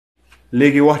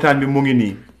léegi waxtaan bi mu ngi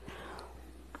nii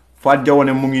Fatou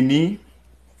Jawneh mu ngi nii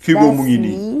Figo mu That's ngi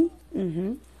nii me.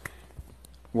 Mm-hmm.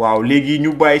 waaw léegi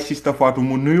ñu bàyyi Sista Fatou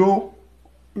mu nuyoo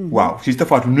waaw Sista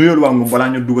Fatou nuyool waa ngum balaa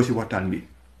ñu dugg si waxtaan bi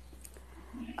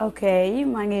Ok,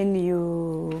 maa ngi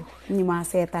nuyu ñi ma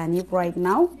seetaan yëpp right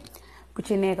now ku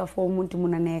ci nekk foo munti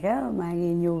mun a nekk maa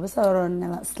ngi ñëw ba sa waroon ne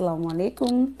la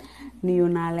asalaamaaleykum nuyu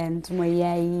naa leen suma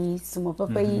yaay yi suma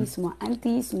papa yi suma anti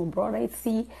yi suma brother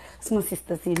yi suma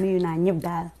sister si nuyu naa ñëpp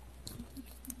daal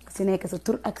ku ci nekk sa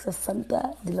tur ak sa sant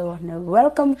di la wax ne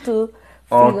welcome to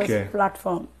Figo's ok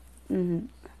platform.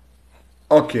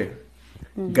 ok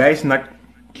guys nag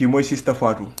kii mooy Sista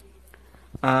Fatou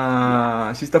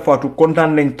Sista Fatou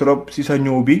kontaan nañ trop si sa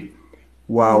ñëw bi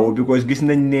waaw because gis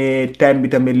nañ ne time bi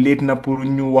tamit late na pour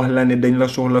ñu wax la ne dañ la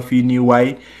soxla fii nii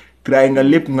waaye try nga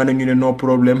lépp nga ne ñu ne no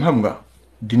problème xam nga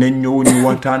dinañ ñëw ñu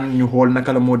waxtaan ñu xool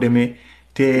naka la moo demee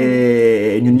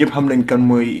te ñun ñëpp xam nañ kan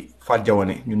mooy Fatou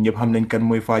Jawneh ñun ñëpp xam nañ kan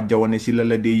mooy Fatou Jawneh si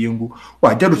la dee yëngu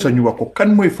waaw jarul sax ñu wax ko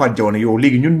kan mooy Fatou Jawneh yow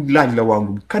léegi ñun laaj la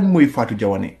waangu kan mooy Fatou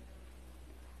Jawneh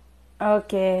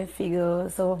Ok Figo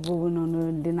sa wax boobu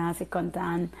noonu dinaa si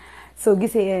kontaan soo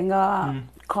gisee nga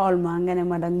call ma nga ne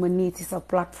ma danga ma nii ci sa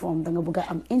plateforme danga bëgg a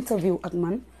am interview ak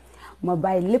man ma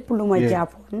bàyyi lépp lu ma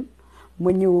jàppoon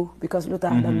ma ñëw because lu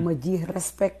tax danga ma ji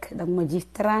respect danga ma ji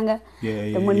teranga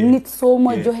dama nit soo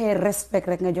ma joxee respect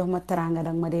rek nga jox ma teranga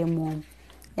danga ma dee moom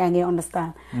yaa ngi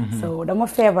understand so dama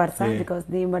feebar sax because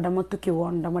dama tukki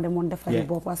woon dama demoon defari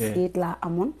boppa seet laa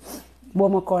amoon boo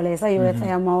ma koolee sax yow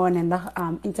sax ma woon ndax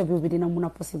interview bi dina mun a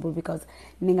possible because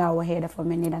ni nga waxee dafa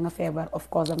mel ni da nga feebar of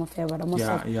course dama feebar dama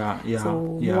sof so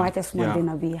mu wàcce suma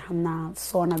dina bi xam naa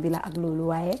soona bi la ak loolu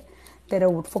waaye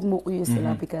terewut foog ma uyu si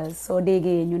la because soo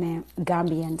déggee ñu ne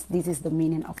Gambians this is the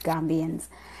meaning of Gambians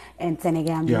and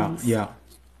Senegambians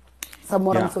sa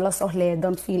morom su la soxlee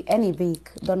don't feel any big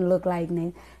don't look like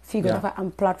ne Figo dafa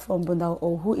am platform bu ndaw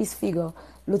or who is Figo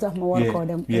lu tax ma war koo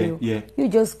dem uyu you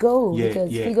just go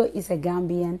because Figo is a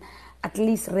Gambian at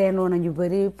least reenoo na ñu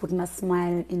bëri put na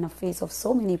smile in the face of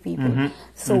so many people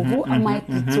so who am I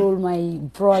to tell my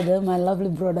brother my lovely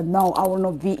brother no I will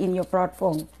not be in your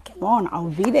platform come on I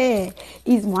will be there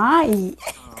is my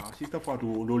Sista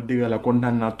Fatou loolu dégg la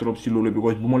kontaan naa trop si loolu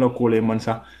because bu ma la koolee man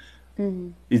sax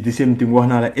it's the same thing wax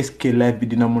naa la est-ce que life bi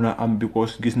dina mun a am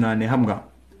because gis naa ne xam nga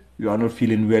you are not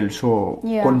feeling well so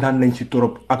kontaan nañ si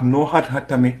trop ak noo xat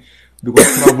tamit because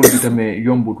travel bi tamit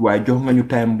yombut waaye jox nga ñu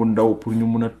time bu ndaw pour ñu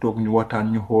mun a toog ñu waxtaan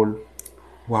ñu xool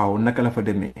waaw naka la fa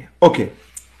demee ok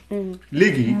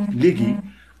léegi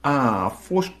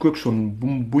first question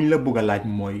buñ la bëgg a laaj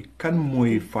mooy kan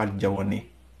mooy Fatou Jawneh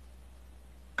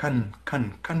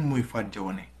kan mooy Fatou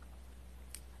Jawneh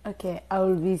okay I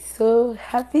will be so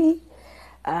happy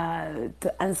to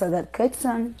answer that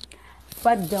question.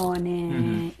 Fatou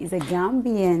Jawneh is a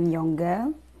Gambian young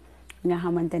girl nga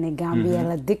xamante ne Gambia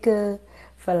la dëkk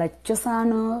fa la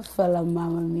cosaano fa la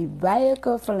maama mi bàyyi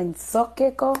ko fa lañ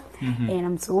sokke ko and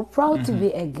I'm so proud to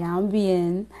be a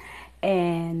Gambian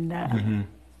and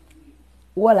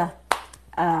voilà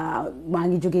maa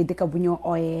ngi jógee dëkk bu ñoo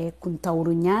ooyee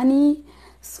Kuntawru Ñaani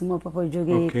suma papa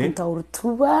jógee Kuntawru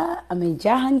Tuuba amee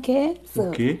jaaxanke so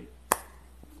kii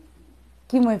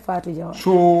mooy Fatou Jawneh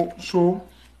so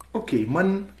ok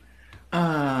man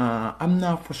am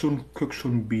naa façon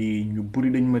question bi ñu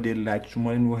bëri dañ ma dee laaj su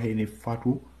ma leen waxee ne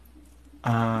Fatou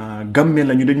Gambien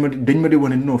la ñu dañ ma dee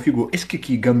wane non Figo est-ce que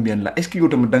kii Gambien la est-ce que yow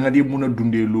tamit da nga dee mun a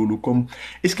dundee loolu comme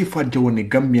est-ce que Fatou Jawneh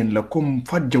Gambien la comme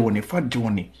Fatou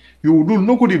Jawneh yow loolu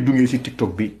noo ko dee dungee si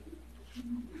TikTok bi.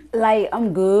 Like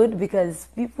I'm good because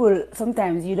people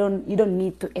sometimes you don't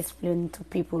need to explain to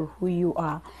people who you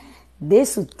are. They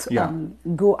should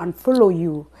go and follow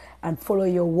you and follow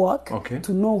your work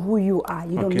to know who you are.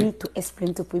 You don't need to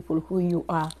explain to people who you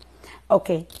are.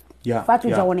 Okay. Fatou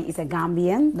Jawneh is a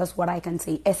Gambian. That's what I can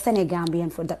say. A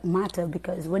Senegambian for that matter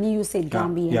because when you say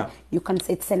Gambian, you can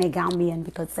say Senegambian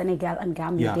because Senegal and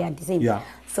Gambia, they are the same.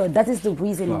 So that is the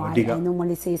reason why I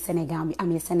normally say Senegambian.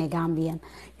 I'm a Senegambian.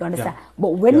 You understand? But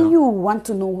when you want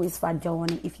to know who is Fatou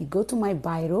Jawneh, if you go to my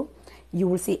bio, you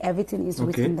will see everything is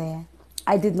written there.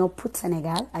 I did not put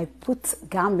Senegal, I put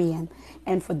Gambian.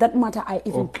 And for that matter, I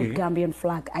even put Gambian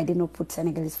flag. I did not put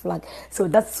Senegalese flag. So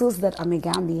that shows that I'm a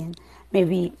Gambian.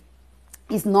 Maybe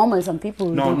it's normal, some people...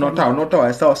 No, not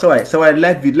how. So I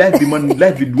live with wax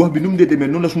bi num de demee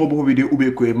noonu la suma bopp bi dee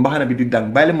ubbeekoo mbaxana bi di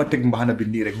dang bàyyi la ma teg mbaxana bi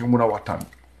nii rek ñu mun a waxtaan.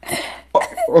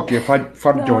 Ok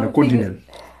Fatou Jawneh continue.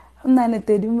 xam naa ne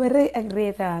tey di ma rëy ak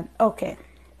reetaan. Ok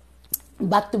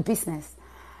back to business.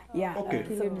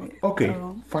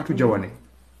 Fatou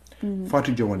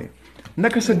Jawneh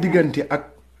naka sa diggante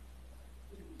ak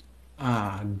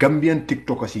Gambian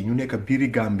tiktokers yi ñu nekk biiri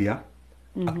Gambia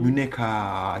ak ñu nekk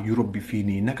Europe bi fii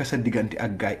nii naka sa diggante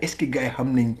ak gars yi est-ce que gars yi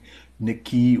xam nañ ne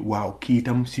kii waaw kii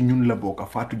itam si ñun la bokk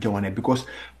Fatou Jawneh because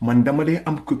man dama dee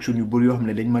am question yu bëri yoo xam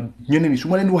ne dañ ma ñeneen ñi su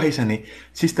ma leen waxee sa ne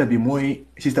sista bi mooy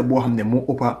sista boo xam ne moo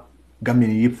ëppa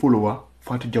Gambien yi yëpp follower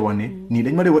Fatou Jawneh nii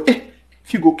dañ ma dee wax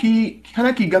Figo kii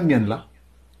xanaa kii Gambien la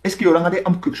est-ce que yow da nga dee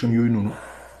am question yooyu noonu.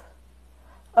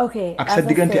 ok ak sa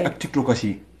diggante ak tiktokers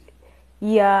yi.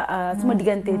 yaa suma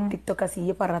diggante tiktokers yi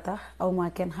yëpp a ratax aw ma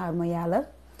kenn xaar ma yàlla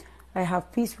I have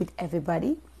peace with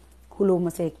everybody xuloo ma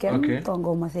say kenn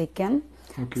tongoo ma say kenn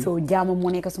so jaama moo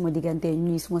nekk suma diggante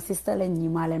ñii suma sister leen ñii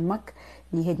maa leen mag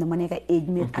ñii xëj na ma nekk age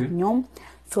mate ak ñoom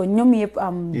so ñoom yëpp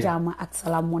am jaama ak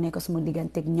salaam moo nekk suma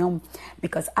diggante ak ñoom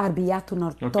because aar bi yaatu na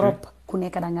trop ku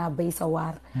nekk da ngaa béy sa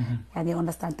waar yaa ngi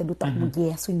understand te du tax mu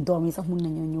jeex suñ doom yi sax mun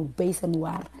nañoo ñëw béy seen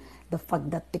waar the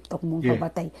fact that TikTok moom fa ba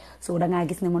tey so dangaa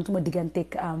gis ne man suma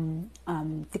digganteeg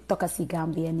tiktokers yi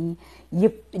Gambia nii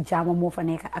yëpp jaama moo fa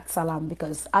nekk ak salaam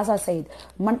because as I said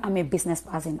man am a business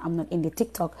person I'm not in the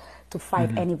TikTok to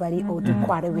fight anybody or to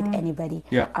quarrel with anybody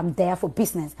I'm there for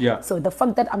business so the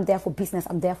fact that I'm there for business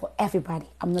I'm there for everybody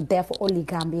I'm not there for only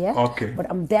Gambia but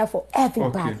I'm there for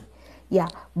everybody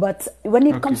but when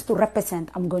it comes to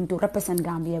represent I'm going to represent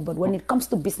Gambia but when it comes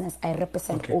to business I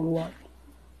represent all world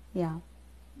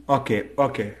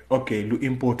ok lu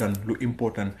important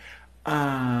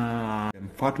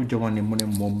Fatou Jawneh mu ne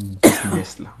moom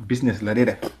business la dee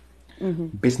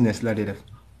def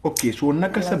ok so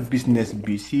naka sa business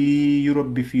bi si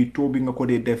Europe bi fii too bi nga ko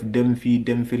dee def dem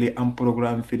file am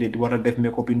programme file war a def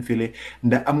make-up in file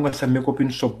ndax am nga sa make-up in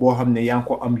shop boo xam ne yaa ngi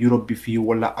ko am Europe bi fii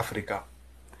wala Africa.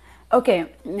 Okay,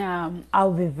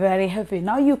 I'll be very happy.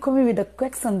 Now you coming with a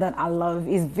question that I love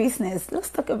is business. Let's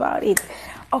talk about it.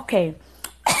 Okay.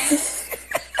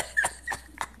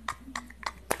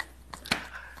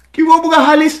 Kii boo bëgg a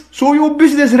xaalis so your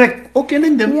business rek ok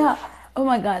nañ dem. Oh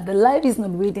my God, the life is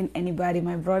not waiting anybody,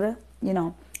 my brother. You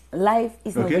know, life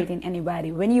is not waiting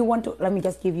anybody. When you want to, let me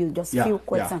just give you just few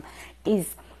questions.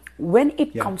 Is when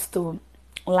it comes to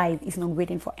life, it's not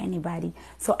waiting for anybody.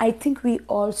 So I think we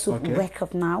all should wake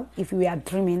up now. If we are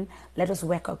dreaming, let us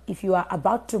wake up. If you are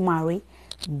about to marry,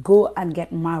 go and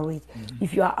get married.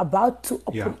 If you are about to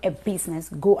open a business,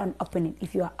 go and open it.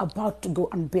 If you are about to go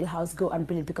and build a house, go and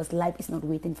build it because life is not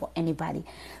waiting for anybody.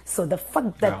 So the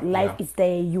fact that life is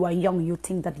there, you are young, you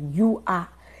think that you are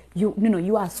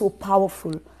so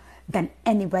powerful than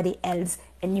anybody else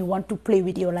and you want to play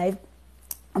with your life.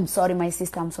 I'm sorry, my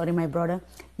sister. I'm sorry, my brother.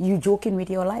 You joking with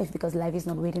your life because life is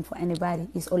not waiting for anybody.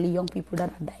 It's only young people that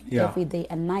are dying every day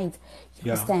and night.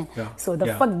 You understand? So the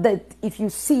fact that if you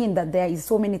seen that there is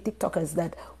so many TikTokers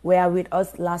that were with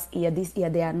us last year, this year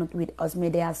they are not with us, may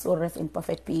they are so rest in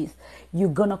perfect peace. You're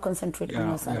gonna concentrate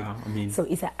on yourself. So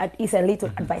it's a little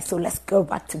advice. So let's go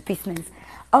back to business.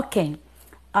 Okay,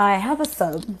 I have a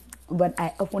sub, but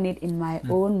I open it in my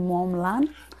own mom land.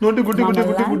 No dégul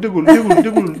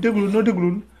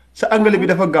sa anglais bi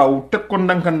dafa gaaw teg ko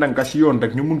ndanka si yoon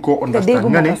rek ñu mun koo understand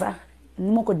nga ne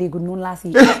nu ma ko déggul noonu laa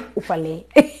si ufalee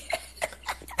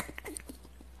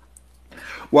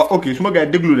waaw ok su ma gars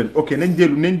yi déglu leen ok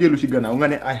nañ dellu si gannaaw nga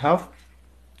ne I have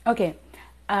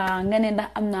nga ne ndax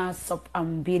am naa sob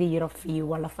am biir Europe fii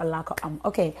wala fa laa ko am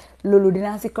ok loolu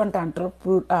dinaa si kontaan trop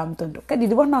pour tontu kat di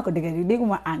wax naa ko dégg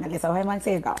dégguma anglais sax waaye maa ngi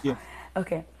see gaaw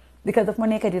ok because of my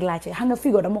nekk di laajte xam nga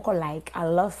Figo dama ko like I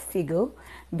love Figo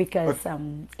because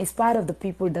it's part of the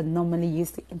people that normally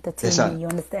used to entertain me, you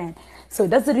understand? So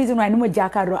that's the reason why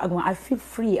I feel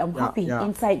free, I'm happy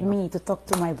inside me to talk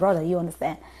to my brother, you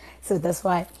understand? So that's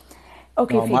why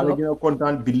okay Figo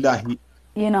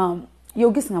you know yow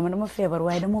gis nga man dama feebar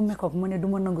waaye dama make up mu ne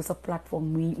duma nangu sa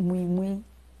plateforme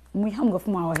muy xam nga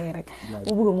fu ma waxee rek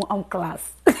mu bëgg mu am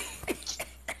classe.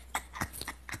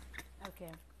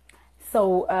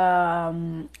 So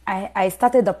I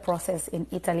started the process in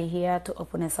Italy here to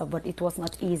open a shop, but it was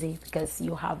not easy because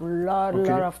you have a lot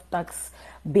of tax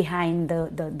behind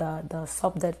the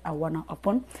shop that I wanna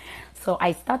open. So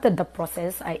I started the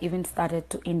process. I even started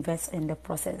to invest in the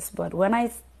process. But when I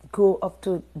go up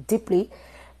to deeply,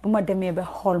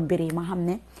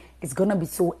 it's gonna be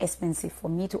so expensive for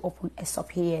me to open a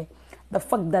shop here. The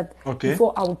fact that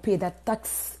before I will pay that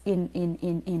tax in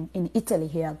Italy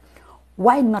here.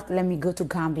 Why not let me go to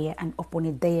Gambia and open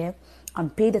it there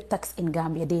and pay the tax in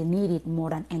Gambia? They need it more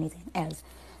than anything else.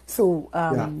 So,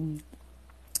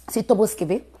 si Toboski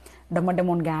bi dama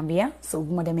demoon Gambia so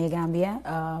bu ma demee Gambia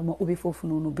ma ubbi foofu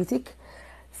noonu boutique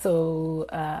so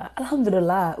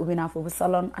alhamdulillah ubbi naa foofu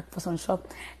salon ak fashion shop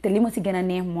te li ma si gën a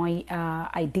neex mooy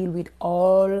I deal with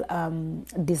all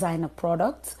designer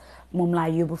products moom laa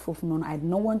yóbbu foofu noonu. I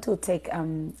don't want to take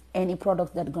any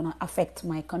product that gonna affect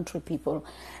my country people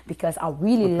because I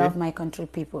really Okay. love my country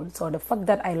people. So the fact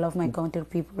that I love my country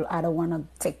people, I don't want to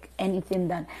take anything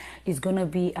that is gonna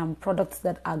be products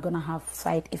that are gonna have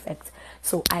side effects.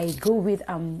 So I go with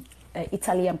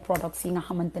Italian products yi nga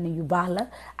xamante ne yu baax la,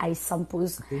 ay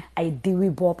samples, Okay. ay diwi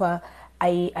boppa,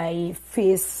 ay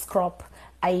face scrub,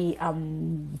 ay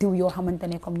diw yoo xamante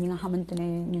ne comme ñi nga xamante ne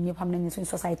ñun ñëpp xam nañ ne suñ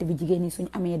société bi jigéen ñi suñ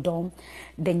amee doom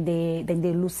dañ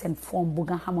dee lose seen forme bu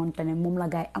nga xamante ne moom la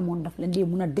gaay amoon daf leen dee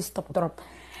mun a disturb trop.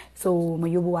 So ma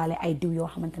yóbbuwaale ay diw yoo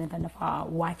xamante ne tam dafa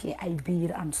wàccee ay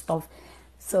biir and stuff.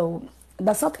 So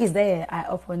the shop is there. I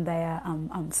opened there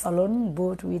salon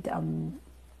both with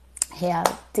hair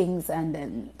things and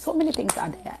then so many things are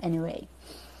there anyway.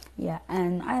 Yeah,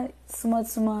 and suma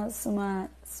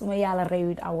yala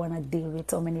rewit, I wanna deal with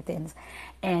so many things.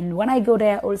 And when I go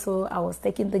there also, I was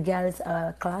taking the girls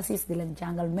classes, di leen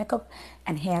jàngal makeup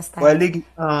and hairstyle. waaye léegi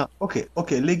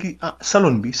ok léegi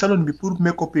salon bi pour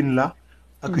make-up in la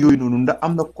ak yooyu noonu ndax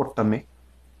am na code tamit.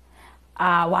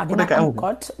 waaw dina Côté am amu ko.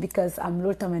 code because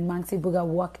loolu tamit maa ngi si bëgg a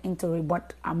work into it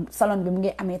but salon bi mu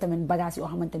ngi amee tamit bagage yoo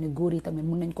xamante ne góor yi tamit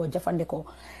mun nañ koo jëfandikoo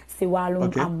si wàllum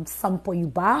Ok. sampo yu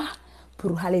baax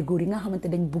pour xale góor yi nga xamante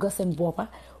dañ bugga seen boppa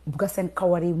bugga seen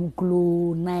kawar yi mu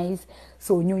glow nice.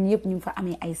 So ñooñu yëpp ñu ngi fa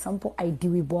amee ay sampo ay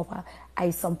diwi boppa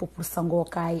ay sampo pour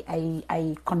sangookaay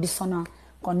ay conditioner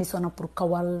pour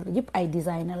kawal yëpp ay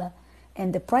designer la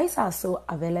and the price are so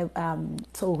available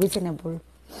so reasonable.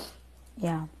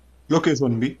 Yeah.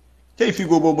 Location bi tey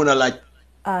Figo boo mën a laaj.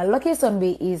 Location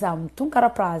bi is Tunkara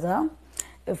Plaza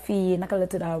fii naka la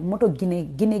tudd moto Guinée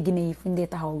yi fu ñu dee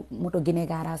taxaw moto Guinée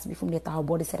garage bi fu mu dee taxaw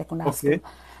boo di Serekunda Ok. school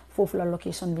foofu la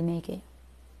location bi nekkee.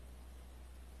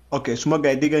 ok suma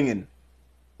gaay dégg ngeen.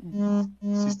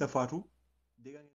 Sister Fatou dégg ngeen.